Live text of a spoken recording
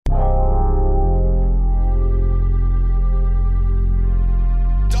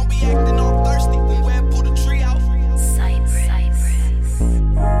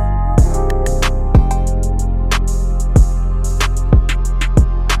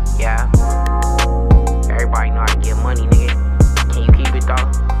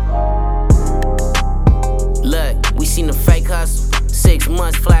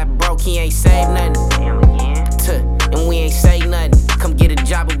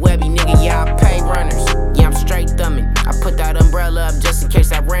umbrella up just in case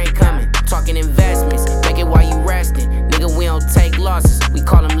that rain coming. Talking investments, make it while you resting. Nigga, we don't take losses, we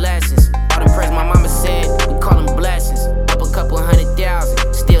call them lessons. All the prayers my mama said, we call them blessings. Up a couple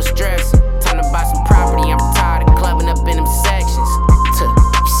 100,000, still stressing. Time to buy some property, I'm retired of clubbing up in them sections.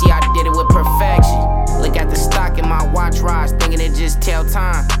 You see, I did it with perfection. Look at the stock in my watch rise, thinking it just tell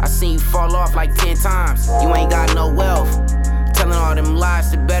time. I seen you fall off like 10 times. You ain't got no wealth. Telling all them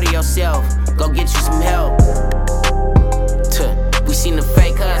lies to better yourself. Go get you some help. We seen the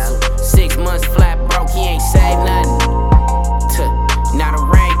fake hustle. 6 months flat broke, he ain't saved nothing. Now the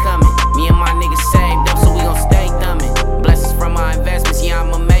rain coming. Me and my niggas saved up, so we gon' stay thumbing. Blessings from my investments, yeah,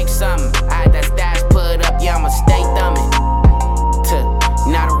 I'ma make something. I had that stash put up, yeah, I'ma stay thumbing.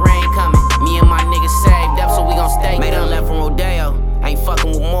 Now the rain coming. Me and my niggas saved up, so we gon' stay thumbing. Made a left from Rodeo, ain't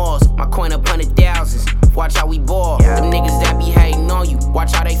fucking with Moors. My coin up 100,000s, watch how we ball. Them niggas that be hating on you,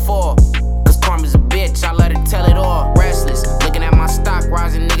 watch how they fall. Cause karma's a bitch, I let her tell it all. Restless, looking at my stock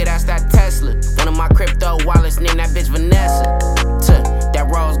rising, nigga, that's that Tesla. One of my crypto wallets, named that bitch Vanessa. That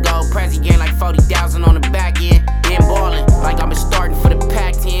rose gold Prezi gained like 40,000 on the